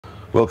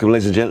Welcome,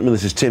 ladies and gentlemen.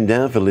 This is Tim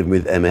Down for Living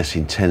with MS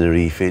in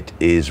Tenerife. It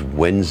is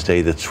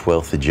Wednesday, the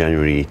 12th of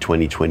January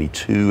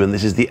 2022, and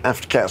this is the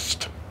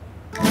AFTCAST.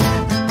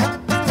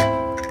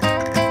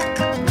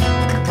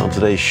 On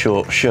today's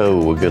short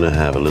show, we're going to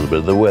have a little bit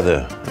of the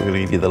weather. I'm going to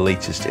give you the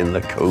latest in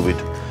the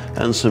COVID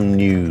and some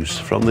news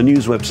from the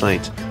news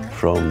website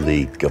from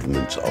the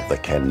government of the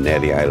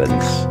Canary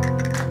Islands.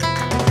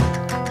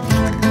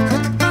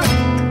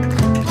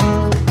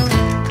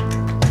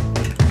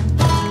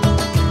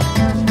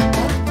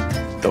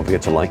 Don't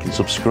forget to like and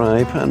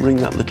subscribe and ring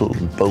that little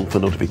bell for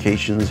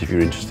notifications if you're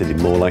interested in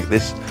more like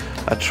this.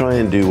 I try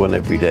and do one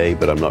every day,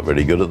 but I'm not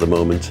very good at the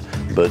moment.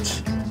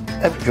 But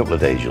every couple of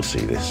days you'll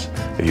see this.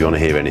 If you want to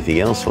hear anything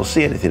else or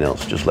see anything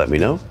else, just let me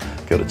know.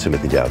 Go to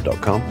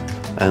timothydowd.com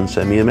and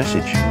send me a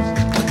message.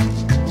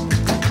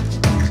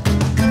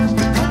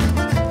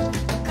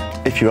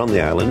 If you're on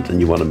the island and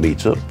you want to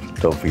meet up,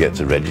 don't forget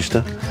to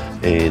register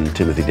in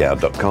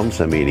timothydowd.com.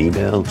 Send me an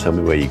email, tell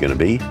me where you're going to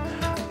be.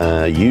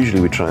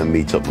 Usually we try and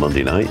meet up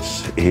Monday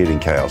nights here in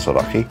Craicmaster,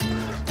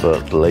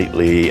 but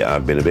lately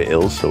I've been a bit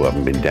ill, so I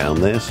haven't been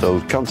down there.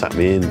 So contact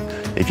me, and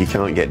if you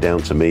can't get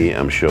down to me,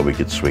 I'm sure we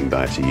could swing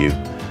by to you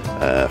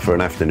for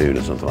an afternoon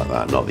or something like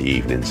that, not the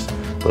evenings,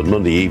 but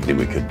Monday evening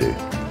we could do.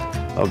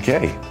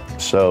 Okay,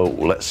 so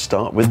let's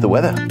start with the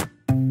weather.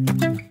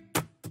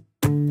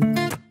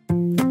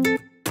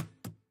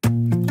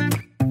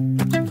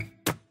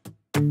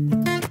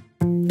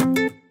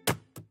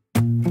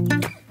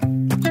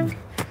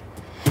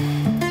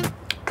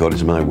 According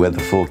to my weather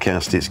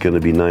forecast, it's going to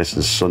be nice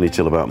and sunny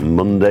till about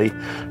Monday,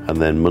 and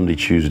then Monday,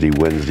 Tuesday,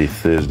 Wednesday,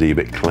 Thursday a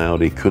bit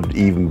cloudy. Could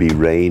even be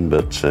rain,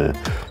 but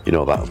you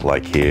know that's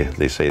like here.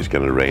 They say it's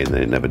going to rain,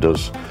 then it never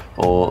does,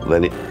 or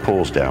then it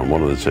pours down,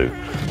 one of the two.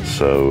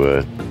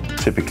 So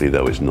typically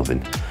though it's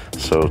nothing.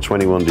 So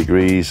 21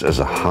 degrees as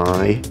a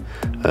high.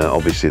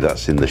 Obviously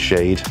that's in the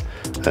shade.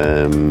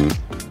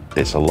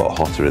 It's a lot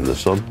hotter in the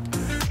sun.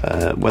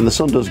 When the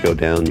sun does go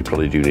down, you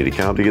probably do need a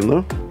cardigan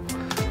though.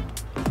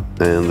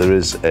 And there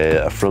is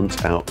a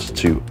front out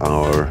to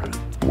our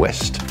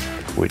west,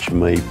 which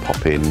may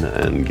pop in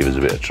and give us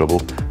a bit of trouble.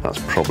 That's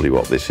probably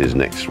what this is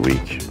next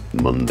week,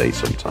 Monday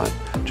sometime.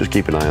 Just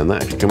keep an eye on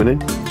that if you're coming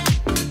in.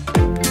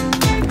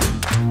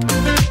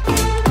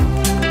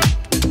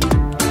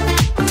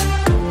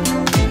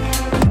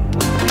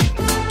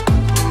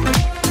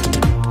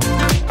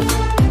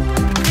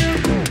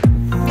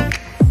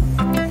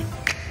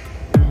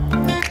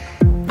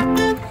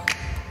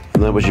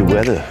 And that was your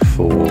weather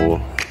for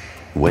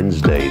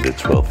Wednesday, the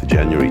 12th of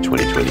January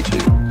 2022.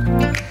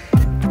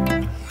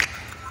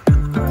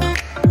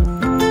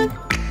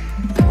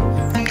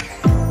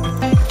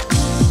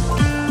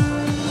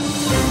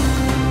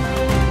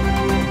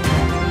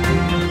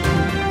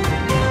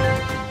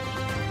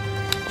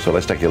 So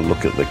let's take a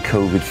look at the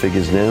COVID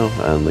figures now,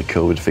 and the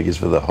COVID figures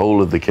for the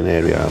whole of the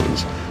Canary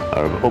Islands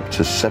are up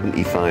to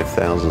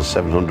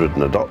 75,700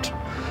 and a dot,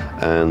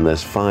 and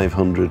there's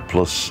 500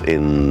 plus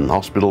in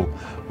hospital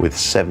with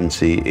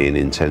 70 in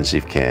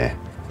intensive care.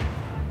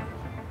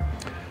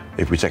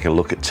 If we take a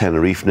look at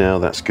Tenerife now,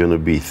 that's going to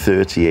be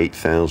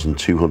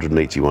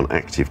 38,281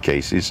 active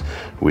cases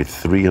with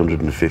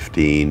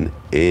 315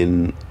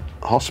 in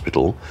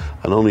hospital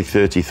and only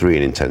 33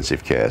 in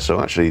intensive care.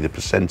 So actually the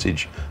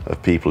percentage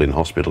of people in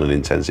hospital and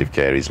intensive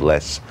care is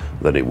less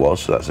than it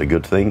was, so that's a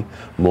good thing.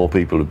 More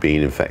people have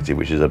been infected,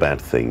 which is a bad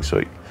thing.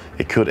 So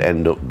it could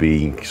end up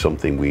being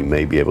something we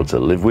may be able to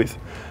live with.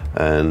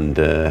 And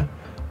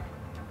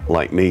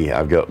like me,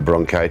 I've got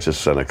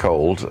bronchitis and a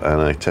cold,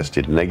 and I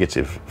tested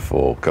negative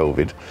for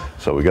COVID,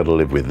 so we've got to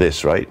live with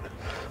this, right?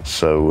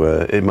 So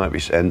it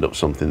might end up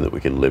something that we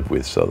can live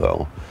with,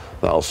 so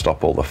that'll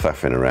stop all the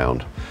faffing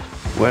around.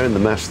 Wearing the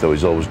mask though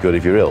is always good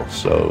if you're ill,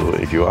 so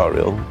if you are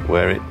ill,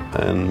 wear it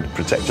and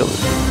protect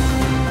others.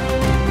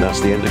 And that's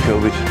the end of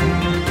COVID.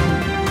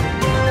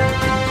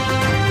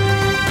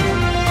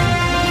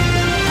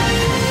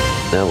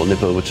 Now we'll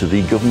nip over to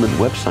the government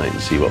website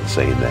and see what they're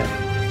saying there.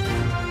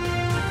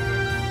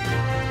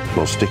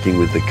 Well, sticking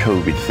with the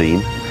COVID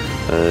theme,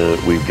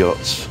 we've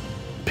got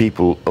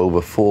people over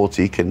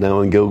 40 can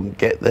now go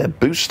get their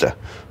booster.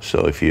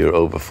 So if you're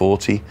over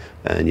 40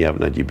 and you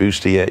haven't had your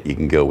booster yet, you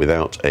can go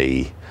without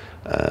an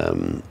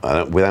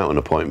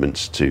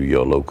appointment to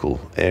your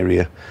local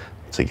area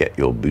to get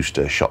your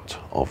booster shot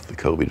of the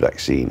COVID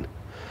vaccine.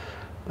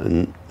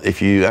 And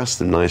if you ask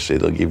them nicely,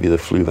 they'll give you the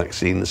flu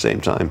vaccine at the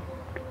same time.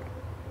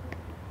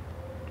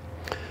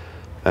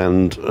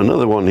 And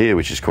another one here,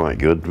 which is quite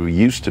good,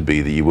 used to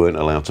be that you weren't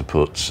allowed to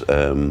put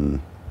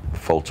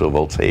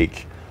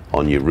photovoltaic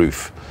on your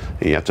roof.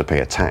 You had to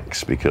pay a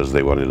tax because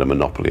they wanted a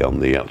monopoly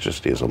on the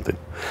electricity or something.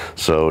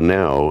 So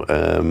now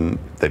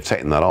they've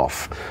taken that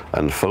off,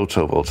 and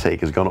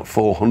photovoltaic has gone up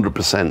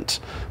 400%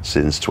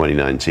 since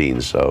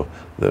 2019. So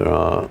there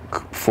are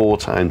 4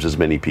 times as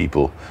many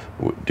people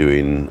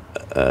doing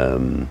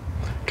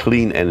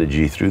clean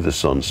energy through the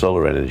sun,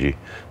 solar energy,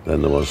 than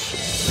there was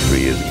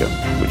 3 years ago,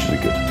 which is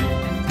good.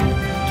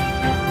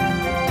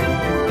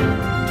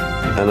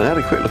 And I had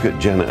a quick look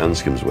at Janet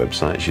Anscombe's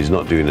website. She's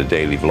not doing a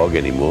daily vlog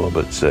anymore,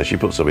 but she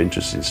puts some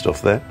interesting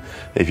stuff there.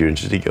 If you're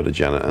interested, go to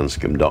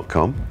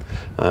janetanscombe.com.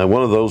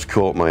 One of those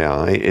caught my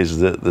eye is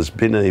that there's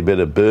been a bit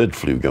of bird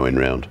flu going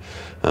around.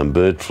 And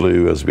bird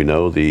flu, as we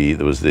know,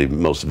 there was the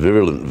most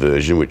virulent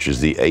version, which is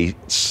the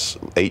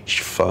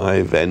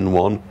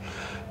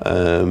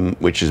H5N1,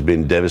 which has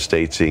been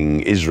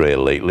devastating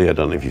Israel lately. I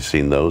don't know if you've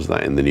seen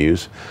that in the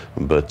news,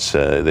 but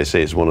they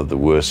say it's one of the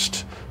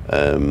worst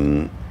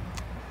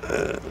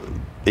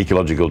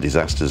ecological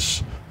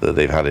disasters that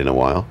they've had in a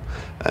while.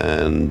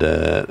 And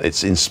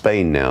it's in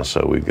Spain now,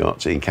 so we've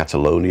got in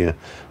Catalonia,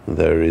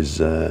 there is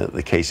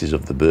the cases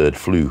of the bird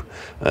flu.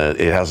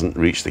 It hasn't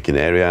reached the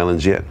Canary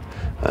Islands yet,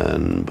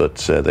 but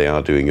they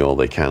are doing all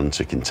they can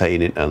to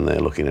contain it, and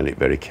they're looking at it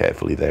very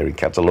carefully there in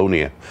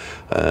Catalonia.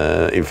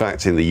 In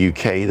fact, in the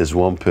UK, there's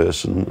one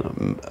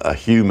person, a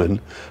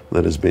human,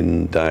 that has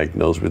been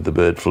diagnosed with the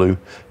bird flu,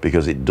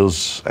 because it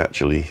does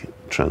actually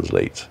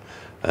translate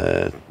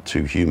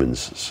to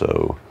humans.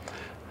 So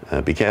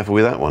be careful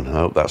with that one. I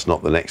hope that's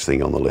not the next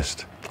thing on the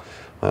list.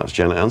 That's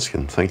Janet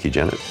Anscombe. Thank you,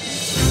 Janet.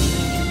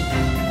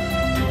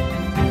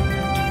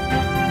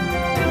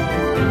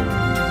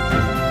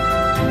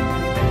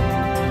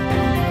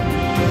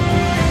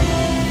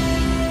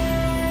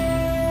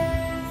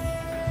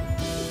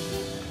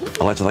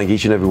 I'd like to thank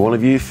each and every one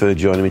of you for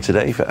joining me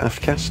today for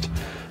AFTCAST.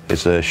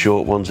 It's a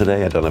short one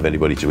today. I don't have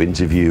anybody to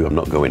interview. I'm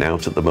not going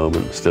out at the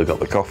moment. Still got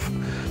the cough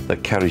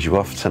that carries you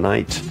off.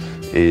 Tonight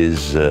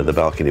is the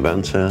balcony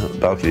banter.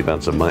 Balcony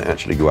banter might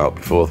actually go out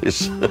before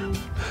this,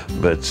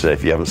 but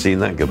if you haven't seen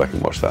that, go back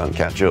and watch that and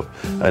catch up.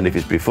 And if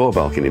it's before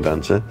balcony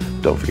banter,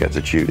 don't forget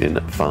to tune in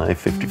at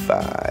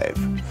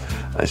 5:55.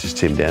 This is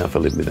Tim Down for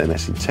Living with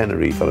MS in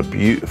Tenerife on a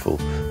beautiful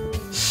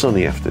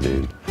sunny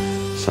afternoon,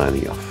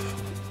 signing off.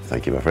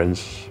 Thank you, my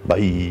friends.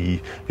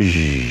 Bye.